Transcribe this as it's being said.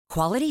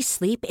Quality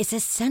sleep is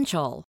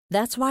essential.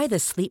 That's why the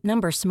Sleep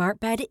Number Smart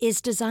Bed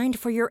is designed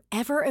for your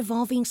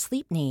ever-evolving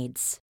sleep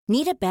needs.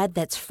 Need a bed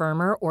that's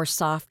firmer or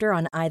softer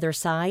on either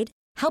side?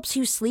 Helps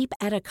you sleep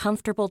at a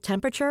comfortable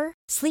temperature?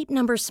 Sleep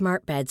Number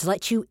Smart Beds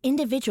let you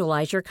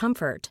individualize your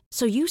comfort,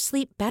 so you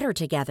sleep better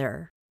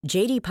together.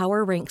 J.D.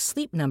 Power ranks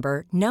Sleep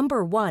Number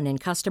number 1 in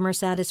customer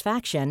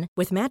satisfaction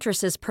with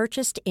mattresses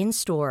purchased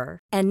in-store.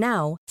 And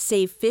now,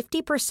 save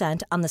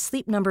 50% on the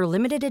Sleep Number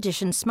Limited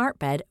Edition Smart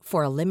Bed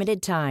for a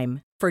limited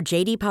time. For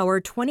J.D. Power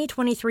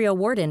 2023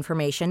 award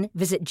information,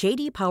 visit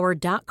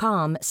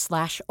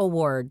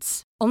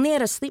jdpower.com/awards. Only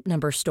at a Sleep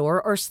Number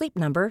store or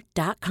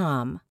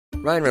sleepnumber.com.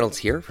 Ryan Reynolds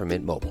here from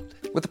Mint Mobile.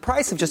 With the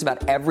price of just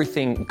about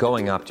everything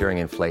going up during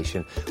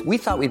inflation, we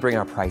thought we'd bring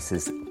our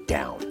prices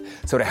down.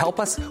 So to help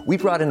us, we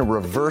brought in a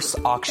reverse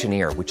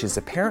auctioneer, which is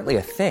apparently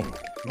a thing.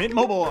 Mint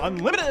Mobile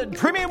Unlimited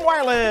Premium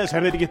Wireless. How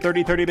to get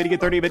 30, 30, bit to get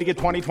 30, bit to get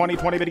 20, 20,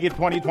 20, bit to get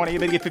 20, 20,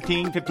 bit to get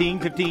 15, 15,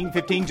 15,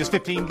 15, just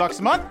 $15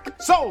 a month?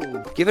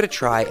 Sold! Give it a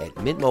try at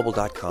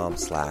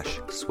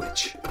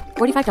mintmobile.com/switch.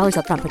 $45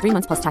 up front for 3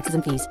 months plus taxes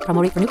and fees.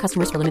 Promo rate for new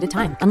customers for limited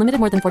time. Unlimited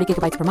more than 40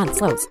 gigabytes per month.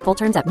 Slows full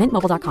terms at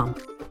mintmobile.com.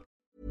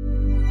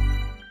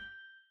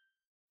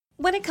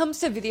 When it comes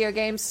to video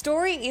games,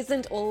 story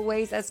isn't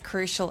always as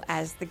crucial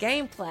as the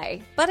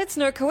gameplay. But it's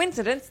no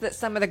coincidence that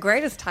some of the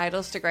greatest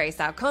titles to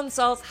grace our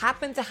consoles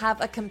happen to have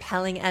a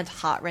compelling and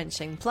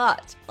heart-wrenching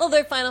plot.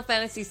 Although Final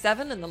Fantasy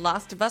VII and The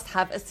Last of Us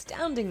have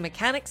astounding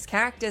mechanics,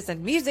 characters,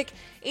 and music,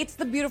 it's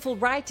the beautiful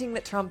writing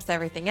that trumps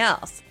everything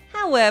else.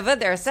 However,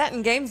 there are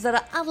certain games that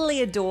are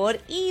utterly adored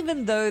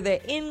even though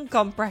they're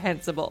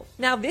incomprehensible.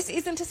 Now, this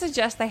isn't to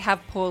suggest they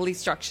have poorly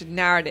structured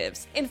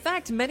narratives. In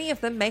fact, many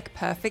of them make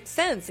perfect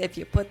sense if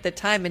you put the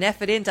time and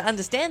effort in to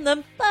understand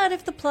them, but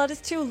if the plot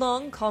is too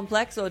long,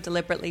 complex, or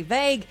deliberately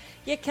vague,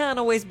 you can't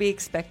always be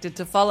expected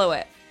to follow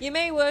it. You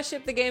may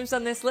worship the games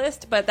on this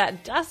list, but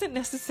that doesn't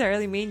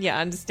necessarily mean you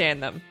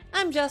understand them.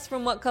 I'm Jess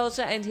from What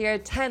Culture, and here are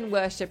 10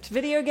 worshipped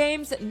video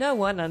games no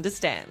one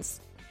understands.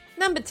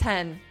 Number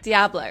 10,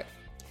 Diablo.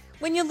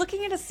 When you're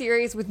looking at a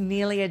series with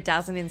nearly a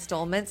dozen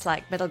installments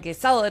like Metal Gear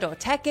Solid or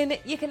Tekken,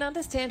 you can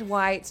understand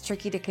why it's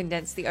tricky to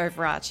condense the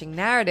overarching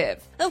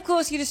narrative. Of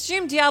course, you'd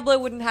assume Diablo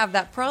wouldn't have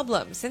that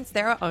problem, since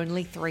there are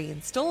only 3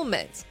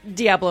 installments.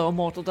 Diablo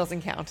Immortal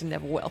doesn't count and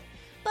never will.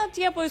 But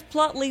Diablo's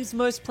plot leaves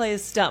most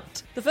players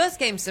stumped. The first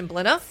game's simple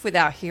enough, with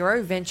our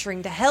hero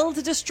venturing to hell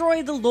to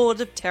destroy the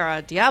Lord of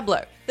Terra,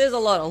 Diablo. There's a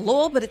lot of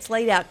lore, but it's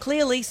laid out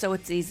clearly so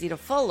it's easy to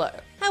follow.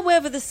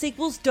 However, the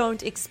sequels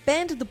don't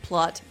expand the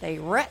plot, they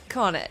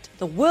retcon it.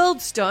 The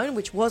World Stone,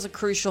 which was a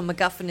crucial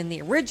MacGuffin in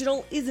the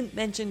original, isn't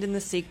mentioned in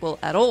the sequel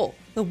at all.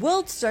 The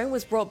World Stone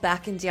was brought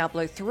back in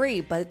Diablo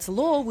 3, but its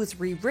lore was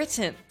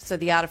rewritten, so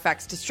the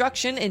artifact's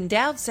destruction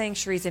endowed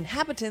Sanctuary's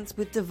inhabitants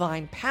with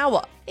divine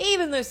power.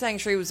 Even though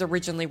Sanctuary was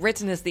originally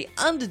written as the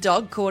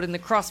underdog caught in the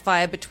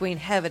crossfire between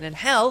heaven and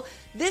hell,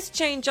 this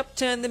change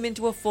upturned them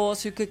into a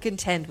force who could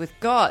contend with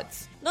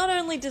gods. Not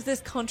only does this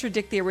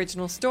contradict the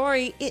original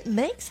story, it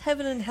makes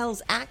Heaven and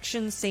Hell's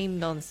actions seem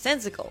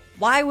nonsensical.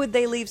 Why would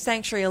they leave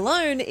Sanctuary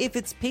alone if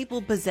its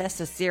people possess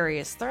a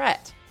serious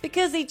threat?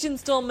 Because each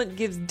installment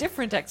gives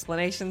different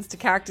explanations to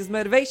characters'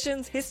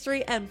 motivations,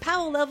 history, and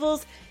power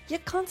levels, you're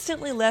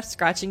constantly left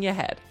scratching your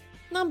head.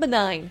 Number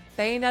 9,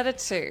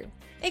 Bayonetta 2.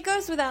 It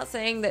goes without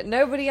saying that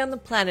nobody on the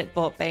planet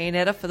bought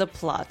Bayonetta for the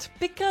plot,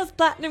 because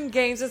Platinum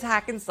Games'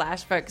 hack and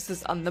slash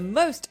focuses on the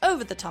most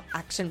over-the-top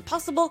action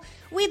possible.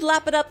 We'd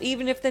lap it up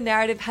even if the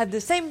narrative had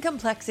the same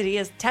complexity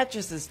as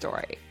Tetris'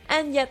 story.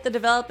 And yet the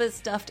developers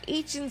stuffed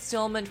each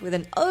installment with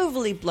an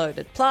overly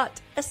bloated plot,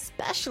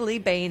 especially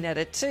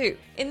Bayonetta 2.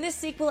 In this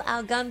sequel,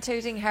 our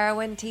gun-toting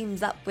heroine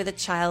teams up with a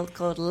child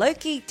called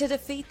Loki to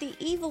defeat the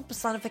evil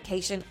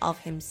personification of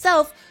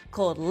himself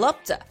called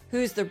Lopta,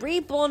 who's the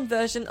reborn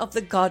version of the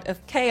god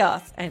of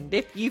chaos. And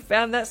if you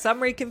found that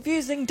summary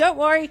confusing, don't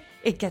worry,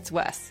 it gets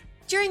worse.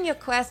 During your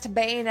quest,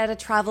 Bayonetta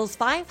travels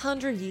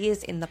 500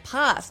 years in the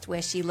past,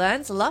 where she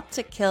learns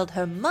Lopta killed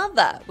her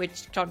mother,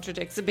 which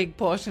contradicts a big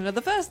portion of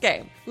the first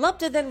game.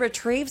 Lopta then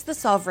retrieves the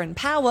sovereign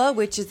power,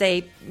 which is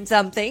a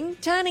something,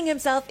 turning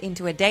himself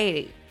into a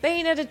deity.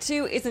 Bayonetta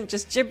 2 isn't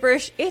just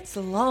gibberish, it's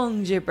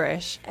long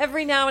gibberish.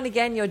 Every now and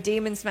again, your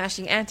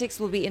demon-smashing antics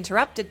will be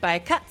interrupted by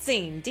a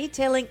cutscene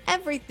detailing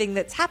everything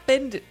that's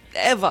happened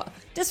ever.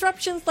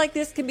 Disruptions like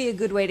this can be a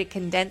good way to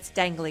condense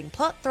dangling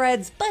plot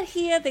threads, but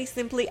here they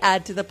simply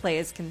add to the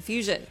player's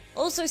confusion.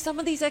 Also, some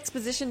of these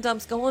exposition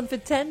dumps go on for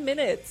 10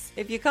 minutes.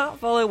 If you can't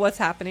follow what's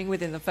happening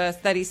within the first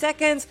 30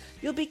 seconds,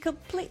 you'll be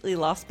completely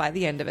lost by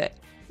the end of it.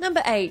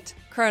 Number 8,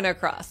 Chrono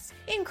Cross.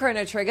 In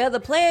Chrono Trigger,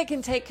 the player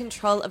can take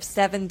control of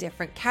 7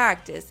 different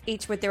characters,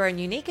 each with their own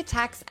unique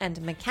attacks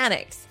and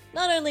mechanics.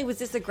 Not only was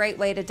this a great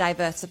way to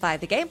diversify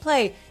the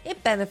gameplay,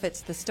 it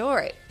benefits the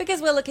story.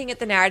 Because we're looking at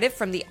the narrative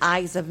from the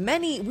eyes of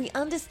many, we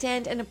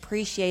understand and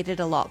appreciate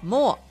it a lot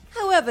more.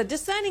 However,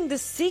 discerning the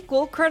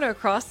sequel, Chrono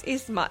Cross,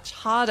 is much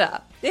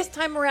harder. This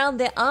time around,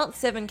 there aren't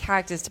 7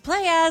 characters to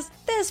play as,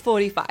 there's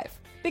 45.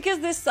 Because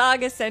this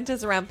saga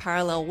centers around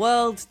parallel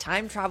worlds,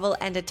 time travel,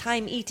 and a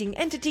time-eating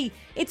entity,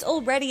 it's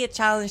already a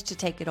challenge to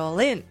take it all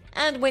in.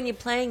 And when you're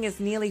playing as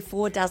nearly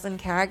 4 dozen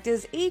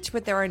characters, each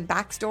with their own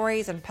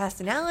backstories and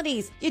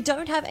personalities, you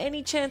don't have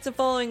any chance of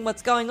following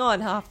what's going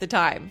on half the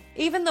time.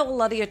 Even though a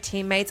lot of your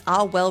teammates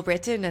are well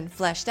written and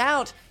fleshed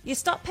out, you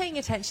stop paying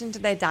attention to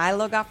their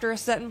dialogue after a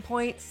certain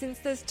point since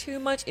there's too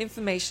much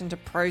information to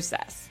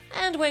process.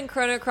 And when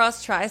Chrono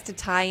Cross tries to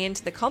tie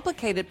into the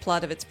complicated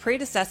plot of its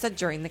predecessor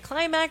during the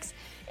climax,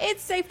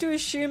 it's safe to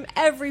assume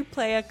every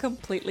player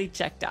completely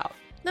checked out.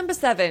 Number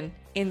 7.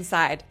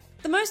 Inside.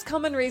 The most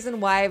common reason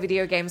why a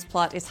video game's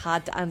plot is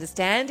hard to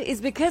understand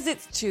is because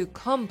it's too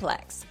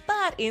complex.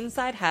 But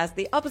Inside has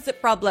the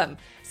opposite problem,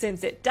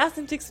 since it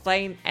doesn't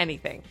explain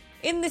anything.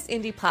 In this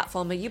indie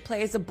platformer, you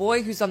play as a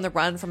boy who's on the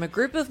run from a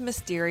group of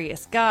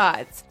mysterious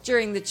guards.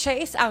 During the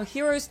chase, our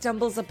hero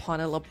stumbles upon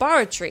a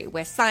laboratory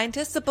where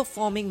scientists are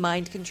performing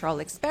mind control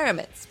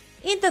experiments.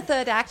 In the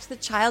third act, the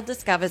child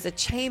discovers a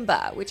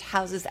chamber which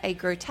houses a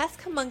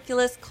grotesque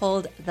homunculus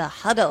called the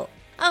Huddle.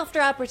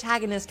 After our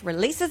protagonist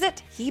releases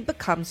it, he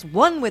becomes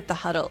one with the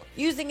Huddle,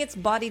 using its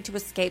body to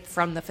escape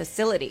from the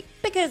facility.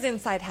 Because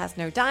Inside has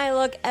no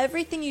dialogue,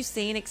 everything you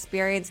see and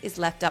experience is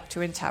left up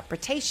to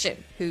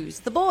interpretation.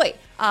 Who's the boy?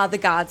 Are the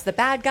guards the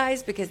bad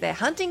guys because they're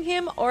hunting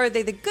him, or are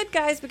they the good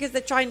guys because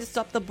they're trying to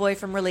stop the boy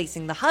from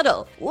releasing the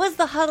Huddle? Was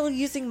the Huddle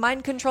using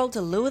mind control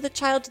to lure the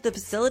child to the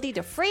facility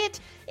to free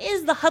it?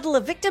 Is the Huddle a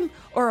victim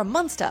or a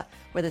monster?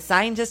 Were the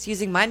scientists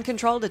using mind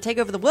control to take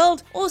over the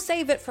world or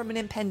save it from an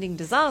impending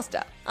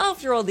disaster?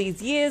 After all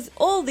these years,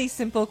 all these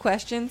simple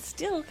questions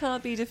still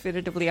can't be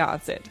definitively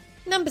answered.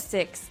 Number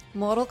 6.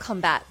 Mortal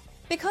Kombat.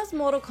 Because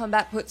Mortal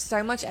Kombat puts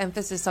so much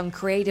emphasis on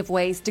creative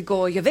ways to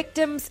gore your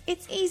victims,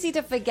 it's easy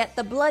to forget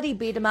the bloody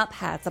beat-em-up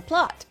has a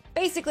plot.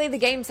 Basically, the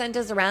game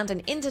centers around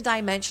an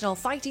interdimensional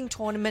fighting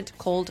tournament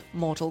called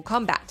Mortal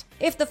Kombat.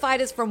 If the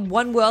fighters from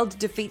one world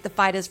defeat the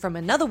fighters from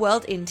another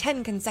world in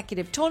 10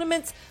 consecutive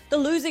tournaments, the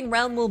losing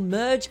realm will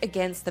merge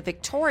against the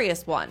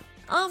victorious one.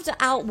 After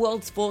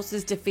Outworld's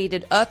forces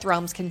defeated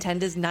Earthrealm's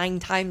contenders 9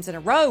 times in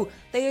a row,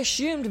 they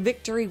assumed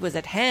victory was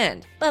at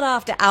hand. But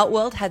after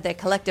Outworld had their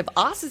collective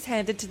asses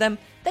handed to them,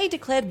 they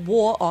declared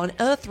war on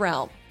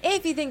Earthrealm.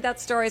 If you think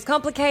that story is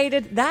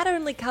complicated, that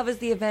only covers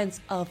the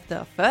events of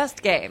the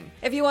first game.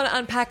 If you want to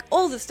unpack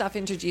all the stuff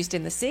introduced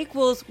in the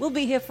sequels, we'll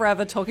be here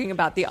forever talking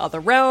about the other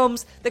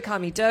realms, the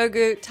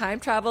Kamidogu, time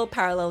travel,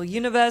 parallel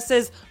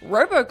universes,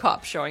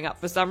 RoboCop showing up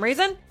for some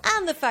reason,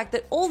 and the fact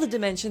that all the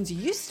dimensions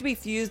used to be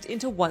fused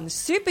into one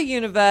super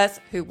universe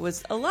who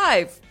was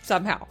alive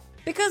somehow.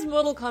 Because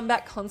Mortal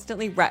Kombat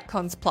constantly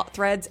retcons plot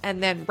threads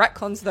and then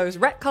retcons those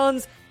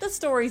retcons, the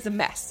story's a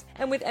mess.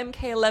 And with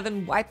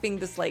MK11 wiping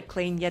the slate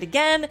clean yet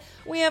again,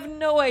 we have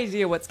no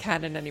idea what's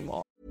canon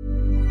anymore.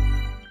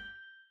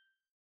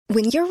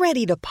 When you're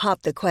ready to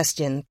pop the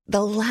question,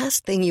 the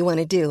last thing you want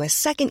to do is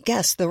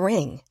second-guess the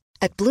ring.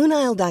 At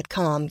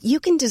BlueNile.com, you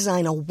can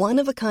design a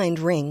one-of-a-kind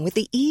ring with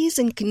the ease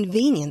and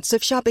convenience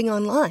of shopping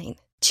online.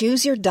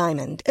 Choose your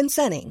diamond and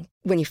setting.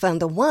 When you find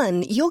the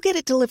one, you'll get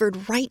it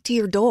delivered right to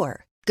your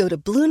door. Go to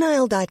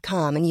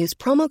BlueNile.com and use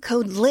promo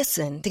code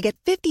LISTEN to get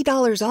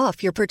 $50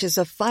 off your purchase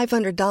of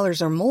 $500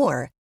 or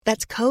more.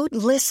 That's code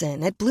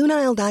LISTEN at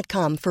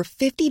BlueNile.com for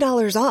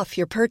 $50 off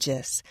your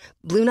purchase.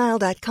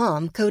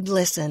 BlueNile.com, code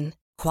LISTEN.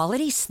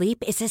 Quality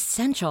sleep is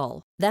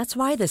essential. That's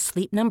why the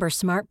Sleep Number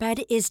Smart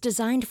Bed is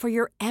designed for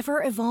your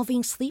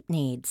ever-evolving sleep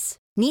needs.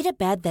 Need a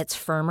bed that's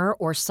firmer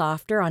or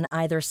softer on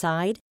either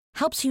side?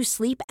 Helps you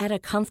sleep at a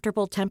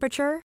comfortable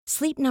temperature?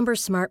 Sleep Number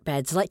Smart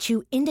Beds let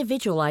you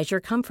individualize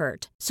your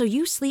comfort, so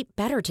you sleep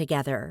better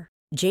together.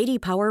 J.D.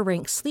 Power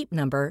ranks Sleep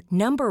Number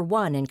number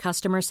 1 in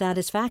customer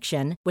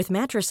satisfaction with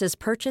mattresses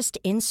purchased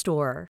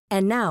in-store.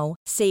 And now,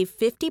 save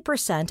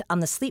 50% on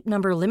the Sleep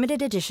Number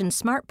Limited Edition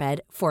Smart Bed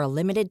for a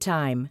limited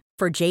time.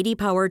 For J.D.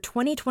 Power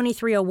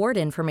 2023 award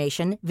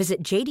information,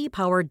 visit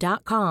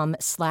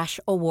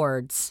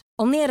jdpower.com/awards.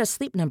 Only at a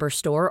Sleep Number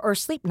store or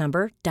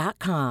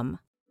sleepnumber.com.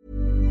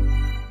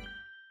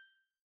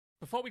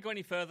 Before we go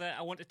any further,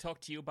 I want to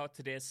talk to you about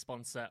today's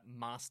sponsor,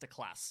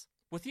 Masterclass.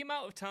 With the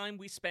amount of time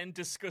we spend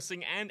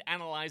discussing and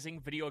analysing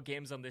video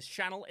games on this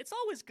channel, it's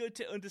always good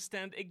to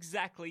understand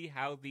exactly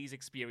how these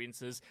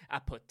experiences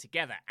are put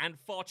together. And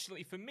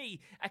fortunately for me,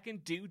 I can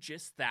do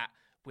just that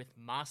with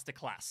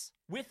Masterclass.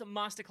 With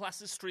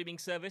Masterclass's streaming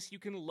service, you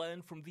can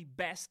learn from the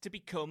best to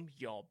become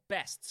your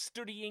best,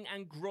 studying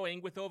and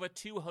growing with over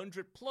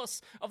 200 plus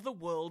of the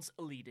world's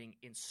leading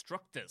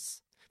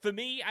instructors. For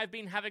me, I've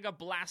been having a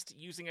blast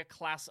using a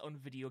class on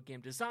video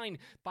game design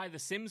by The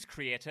Sims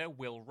creator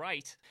Will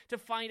Wright to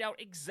find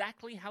out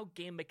exactly how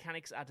game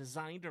mechanics are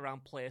designed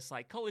around player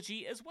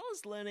psychology, as well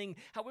as learning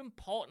how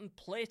important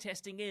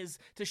playtesting is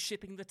to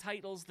shipping the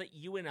titles that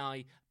you and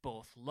I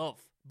both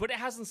love. But it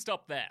hasn't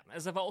stopped there,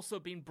 as I've also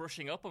been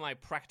brushing up on my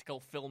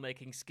practical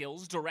filmmaking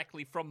skills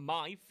directly from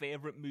my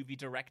favourite movie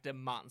director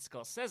Martin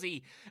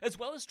Scorsese, as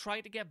well as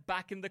trying to get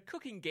back in the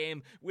cooking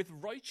game with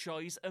Roy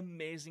Choi's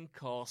amazing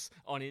course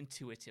on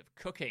intuitive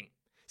cooking.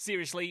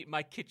 Seriously,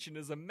 my kitchen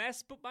is a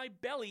mess, but my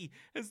belly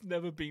has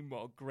never been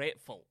more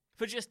grateful.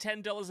 For just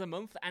 $10 a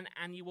month, an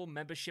annual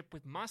membership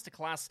with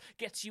Masterclass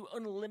gets you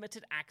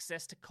unlimited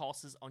access to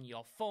courses on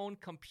your phone,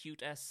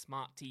 computer,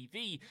 smart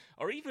TV,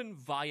 or even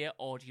via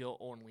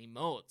audio-only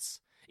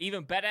modes.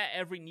 Even better,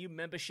 every new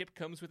membership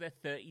comes with a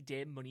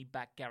 30-day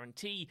money-back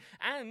guarantee,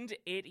 and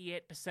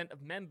 88%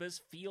 of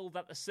members feel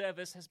that the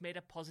service has made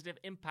a positive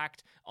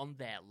impact on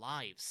their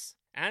lives.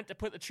 And to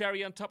put the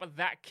cherry on top of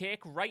that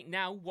cake, right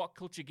now, What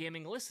Culture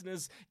Gaming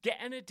listeners get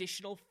an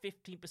additional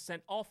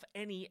 15% off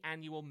any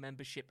annual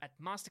membership at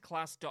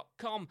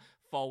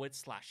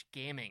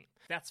masterclass.com/gaming.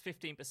 That's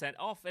 15%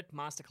 off at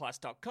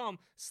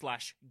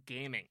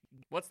masterclass.com/gaming.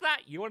 What's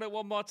that? You want it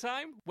one more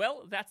time?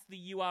 Well, that's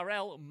the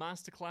URL,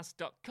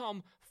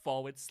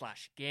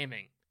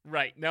 masterclass.com/gaming.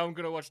 Right, now I'm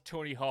going to watch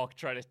Tony Hawk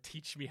try to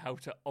teach me how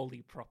to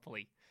ollie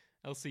properly.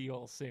 I'll see you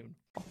all soon.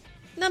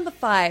 Number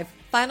 5,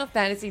 Final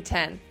Fantasy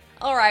X.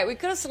 Alright, we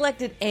could have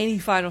selected any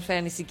Final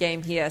Fantasy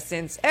game here,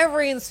 since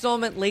every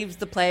installment leaves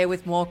the player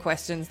with more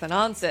questions than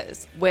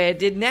answers. Where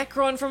did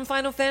Necron from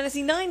Final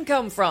Fantasy IX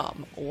come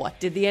from? What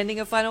did the ending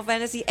of Final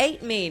Fantasy VIII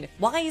mean?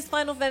 Why is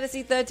Final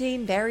Fantasy XIII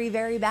very,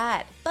 very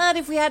bad? But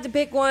if we had to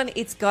pick one,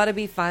 it's gotta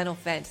be Final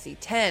Fantasy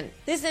X.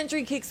 This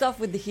entry kicks off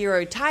with the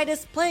hero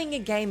Tidus playing a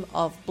game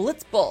of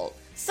Blitzball.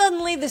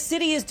 Suddenly, the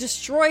city is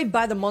destroyed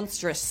by the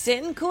monstrous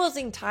Sin,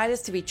 causing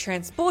Tidus to be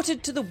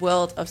transported to the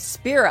world of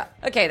Spira.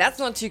 Okay, that's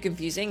not too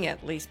confusing,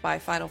 at least by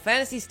Final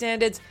Fantasy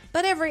standards,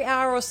 but every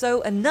hour or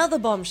so, another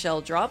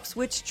bombshell drops,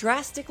 which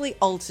drastically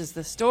alters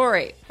the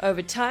story.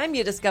 Over time,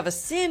 you discover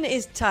Sin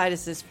is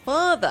Tidus'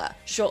 father.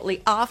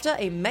 Shortly after,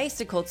 a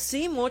maester called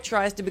Seymour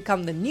tries to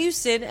become the new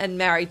Sin and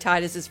marry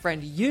Tidus'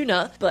 friend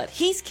Yuna, but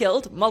he's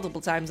killed,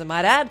 multiple times I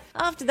might add.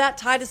 After that,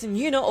 Tidus and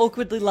Yuna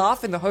awkwardly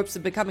laugh in the hopes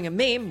of becoming a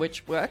meme,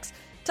 which works.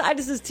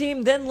 Tidus'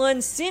 team then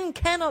learns Sin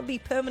cannot be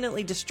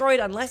permanently destroyed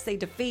unless they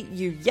defeat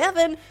Yu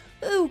Yevon,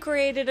 who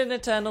created an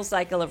eternal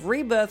cycle of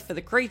rebirth for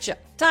the creature.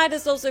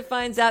 Tidus also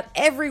finds out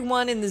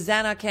everyone in the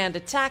Xanarkand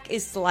attack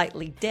is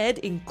slightly dead,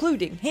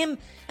 including him,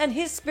 and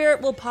his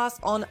spirit will pass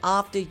on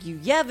after Yu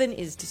Yevon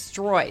is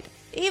destroyed.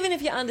 Even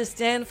if you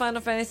understand Final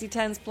Fantasy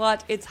X's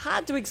plot, it's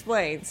hard to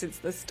explain since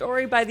the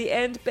story by the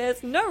end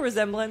bears no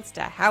resemblance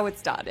to how it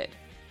started.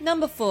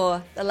 Number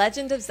 4, The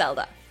Legend of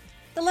Zelda.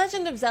 The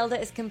Legend of Zelda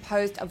is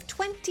composed of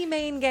 20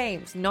 main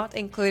games, not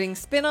including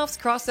spin-offs,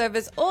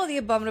 crossovers, or the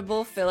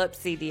abominable Philips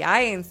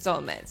CDI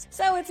installments,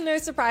 so it's no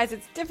surprise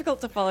it's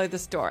difficult to follow the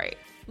story.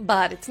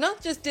 But it's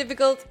not just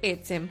difficult,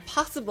 it's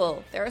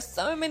impossible. There are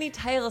so many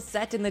tales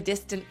set in the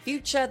distant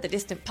future, the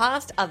distant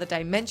past, other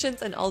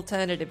dimensions, and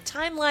alternative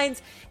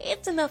timelines,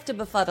 it's enough to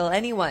befuddle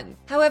anyone.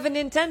 However,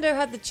 Nintendo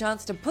had the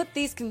chance to put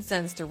these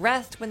concerns to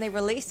rest when they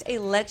released a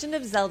Legend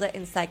of Zelda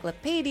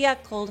encyclopedia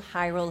called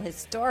Hyrule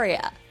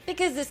Historia.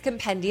 Because this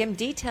compendium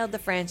detailed the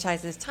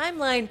franchise's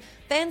timeline,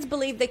 fans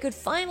believed they could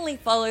finally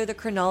follow the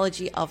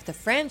chronology of the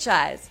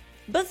franchise.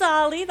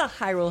 Bizarrely, the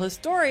Hyrule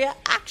Historia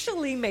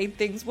actually made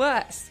things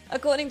worse.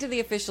 According to the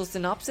official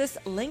synopsis,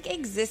 Link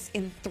exists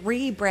in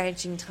 3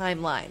 branching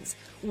timelines.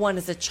 One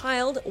as a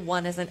child,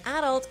 one as an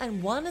adult,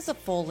 and one as a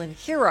fallen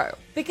hero.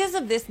 Because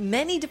of this,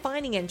 many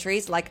defining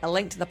entries like A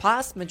Link to the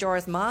Past,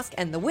 Majora's Mask,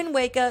 and The Wind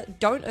Waker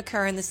don't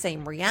occur in the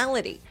same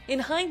reality. In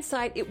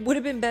hindsight, it would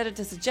have been better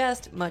to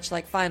suggest, much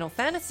like Final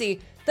Fantasy,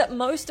 that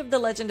most of the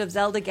Legend of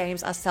Zelda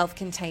games are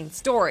self-contained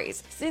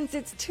stories, since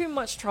it's too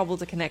much trouble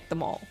to connect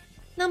them all.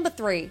 Number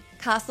 3,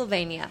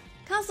 Castlevania.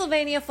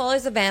 Castlevania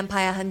follows a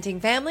vampire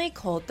hunting family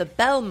called the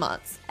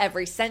Belmonts.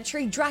 Every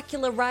century,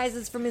 Dracula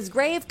rises from his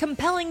grave,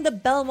 compelling the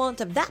Belmont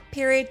of that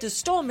period to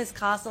storm his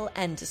castle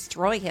and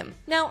destroy him.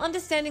 Now,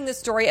 understanding the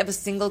story of a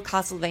single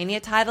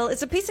Castlevania title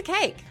is a piece of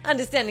cake.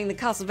 Understanding the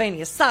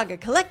Castlevania saga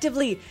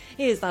collectively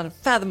is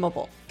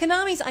unfathomable.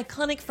 Konami's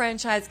iconic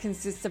franchise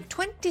consists of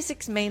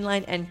 26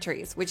 mainline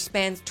entries, which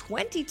spans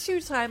 22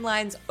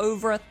 timelines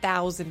over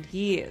 1,000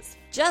 years.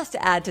 Just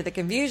to add to the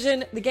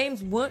confusion, the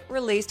games weren't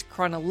released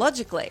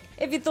chronologically.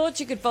 If you thought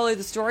you could follow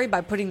the story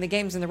by putting the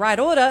games in the right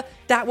order,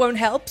 that won't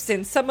help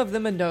since some of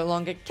them are no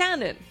longer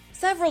canon.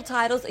 Several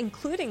titles,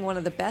 including one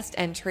of the best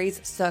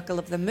entries, Circle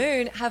of the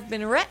Moon, have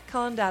been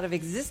retconned out of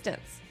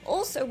existence.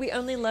 Also, we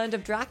only learned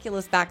of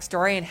Dracula's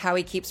backstory and how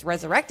he keeps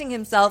resurrecting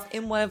himself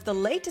in one of the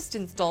latest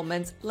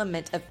installments,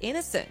 Lament of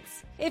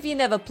Innocence. If you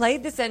never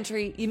played this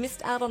entry, you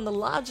missed out on the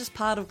largest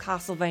part of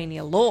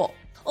Castlevania lore.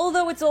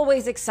 Although it's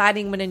always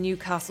exciting when a new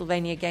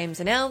Castlevania game's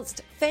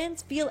announced,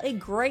 fans feel a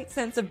great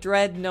sense of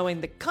dread knowing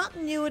the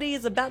continuity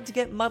is about to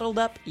get muddled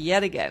up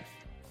yet again.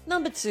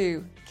 Number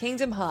 2,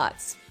 Kingdom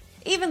Hearts.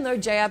 Even though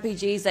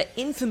JRPGs are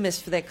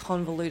infamous for their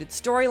convoluted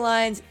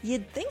storylines,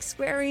 you'd think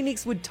Square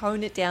Enix would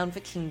tone it down for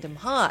Kingdom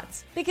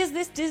Hearts. Because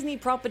this Disney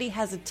property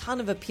has a ton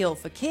of appeal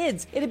for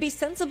kids, it'd be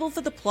sensible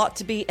for the plot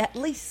to be at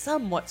least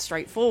somewhat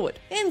straightforward.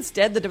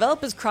 Instead, the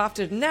developers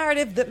crafted a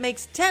narrative that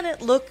makes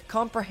Tenet look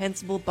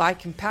comprehensible by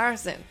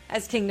comparison.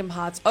 As Kingdom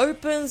Hearts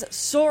opens,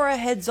 Sora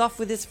heads off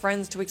with his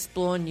friends to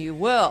explore new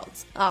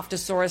worlds. After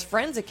Sora's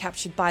friends are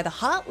captured by the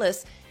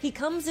Heartless, he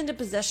comes into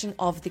possession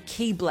of the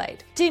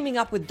Keyblade. Teaming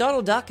up with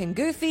Donald Duck and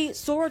Goofy,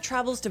 Sora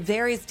travels to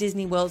various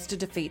Disney worlds to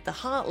defeat the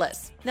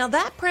Heartless. Now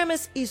that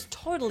premise is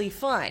totally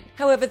fine.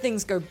 However,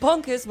 things go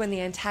bonkers when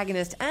the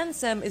antagonist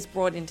Ansem is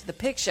brought into the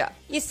picture.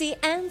 You see,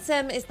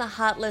 Ansem is the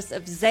Heartless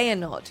of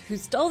Xehanort, who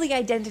stole the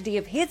identity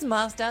of his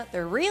master,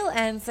 the real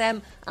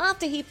Ansem,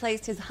 after he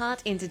placed his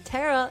heart into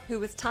Terra, who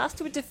was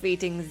tasked with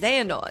defeating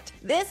Xehanort.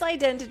 This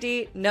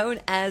identity,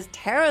 known as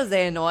Terra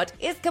Xehanort,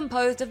 is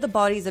composed of the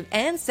bodies of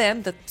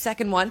Ansem, the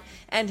second one,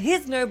 and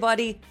his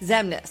nobody,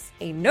 Xemnas.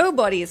 A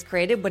nobody is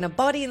created when a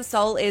body and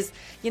soul is...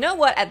 You know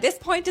what, at this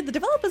point did the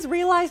developers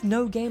realize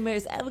no gamer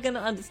is ever going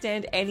to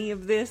understand any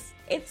of this?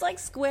 It's like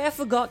Square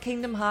forgot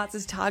Kingdom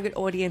Hearts' target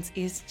audience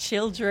is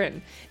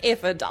children.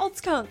 If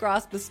adults can't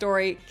grasp the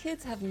story,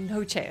 kids have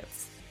no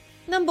chance.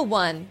 Number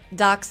 1.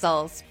 Dark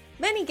Souls.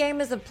 Many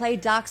gamers have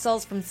played Dark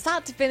Souls from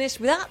start to finish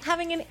without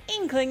having an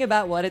inkling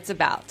about what it's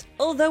about.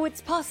 Although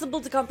it's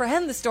possible to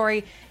comprehend the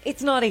story,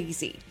 it's not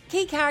easy.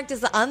 Key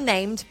characters are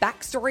unnamed,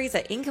 backstories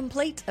are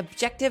incomplete,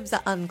 objectives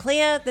are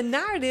unclear, the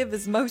narrative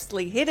is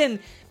mostly hidden,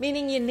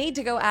 meaning you need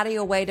to go out of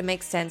your way to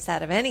make sense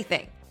out of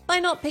anything. By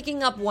not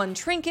picking up one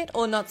trinket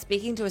or not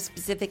speaking to a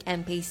specific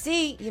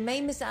NPC, you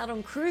may miss out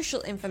on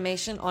crucial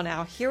information on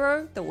our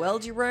hero, the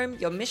world you roam,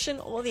 your mission,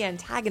 or the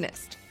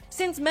antagonist.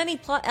 Since many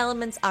plot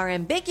elements are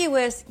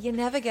ambiguous, you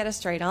never get a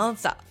straight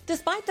answer.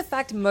 Despite the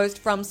fact most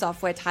From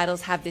Software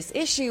titles have this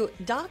issue,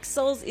 Dark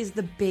Souls is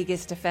the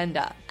biggest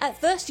offender.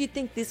 At first you'd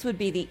think this would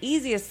be the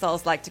easiest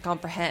Souls-like to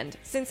comprehend,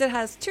 since it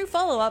has 2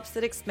 follow-ups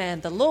that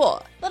expand the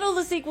lore. But all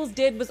the sequels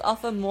did was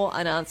offer more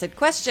unanswered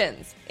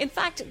questions. In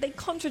fact, they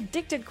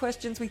contradicted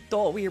questions we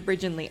thought we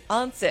originally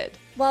answered.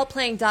 While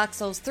playing Dark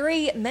Souls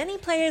 3, many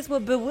players were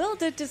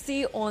bewildered to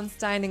see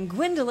Ornstein and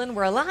Gwendolyn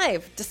were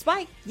alive,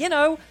 despite,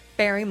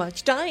 very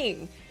much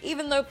dying.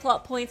 Even though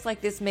plot points like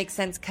this make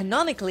sense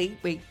canonically,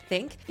 we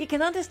think, you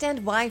can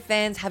understand why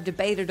fans have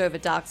debated over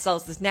Dark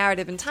Souls'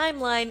 narrative and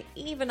timeline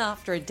even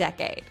after a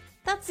decade.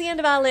 That's the end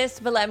of our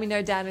list, but let me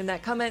know down in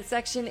that comment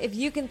section if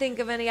you can think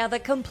of any other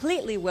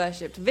completely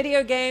worshipped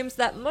video games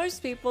that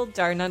most people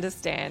don't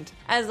understand.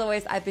 As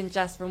always, I've been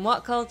Jess from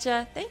What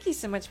Culture. Thank you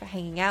so much for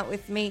hanging out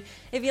with me.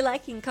 If you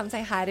like, you can come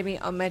say hi to me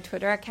on my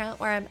Twitter account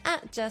where I'm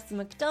at Jess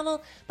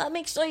McDonald, but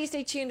make sure you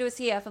stay tuned to us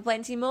here for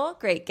plenty more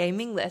great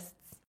gaming lists.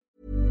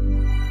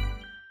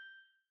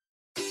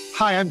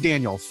 Hi, I'm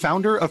Daniel,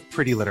 founder of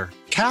Pretty Litter.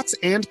 Cats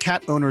and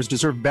cat owners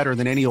deserve better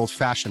than any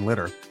old-fashioned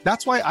litter.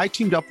 That's why I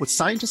teamed up with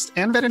scientists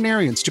and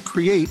veterinarians to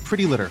create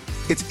Pretty Litter.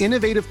 Its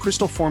innovative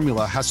crystal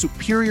formula has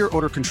superior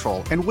odor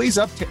control and weighs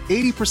up to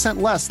 80%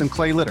 less than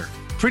clay litter.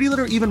 Pretty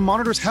Litter even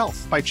monitors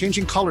health by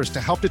changing colors to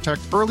help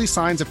detect early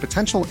signs of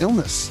potential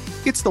illness.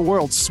 It's the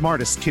world's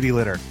smartest kitty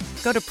litter.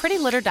 Go to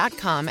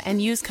prettylitter.com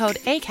and use code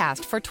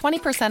ACAST for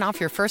 20% off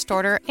your first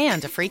order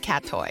and a free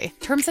cat toy.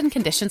 Terms and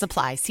conditions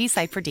apply. See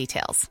site for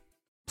details.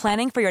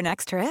 Planning for your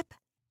next trip?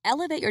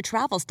 Elevate your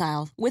travel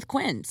style with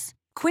Quince.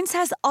 Quince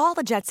has all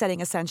the jet-setting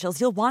essentials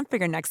you'll want for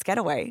your next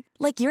getaway,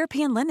 like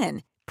European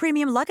linen,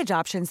 premium luggage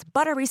options,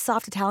 buttery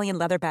soft Italian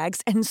leather bags,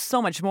 and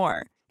so much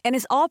more. And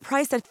is all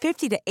priced at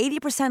 50 to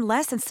 80%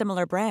 less than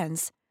similar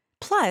brands.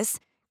 Plus,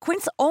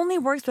 Quince only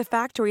works with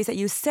factories that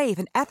use safe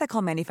and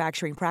ethical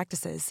manufacturing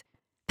practices.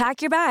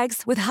 Pack your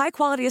bags with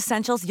high-quality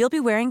essentials you'll be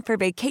wearing for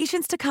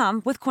vacations to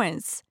come with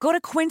Quince. Go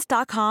to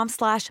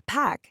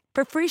quince.com/pack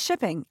for free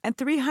shipping and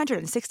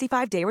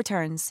 365-day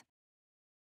returns.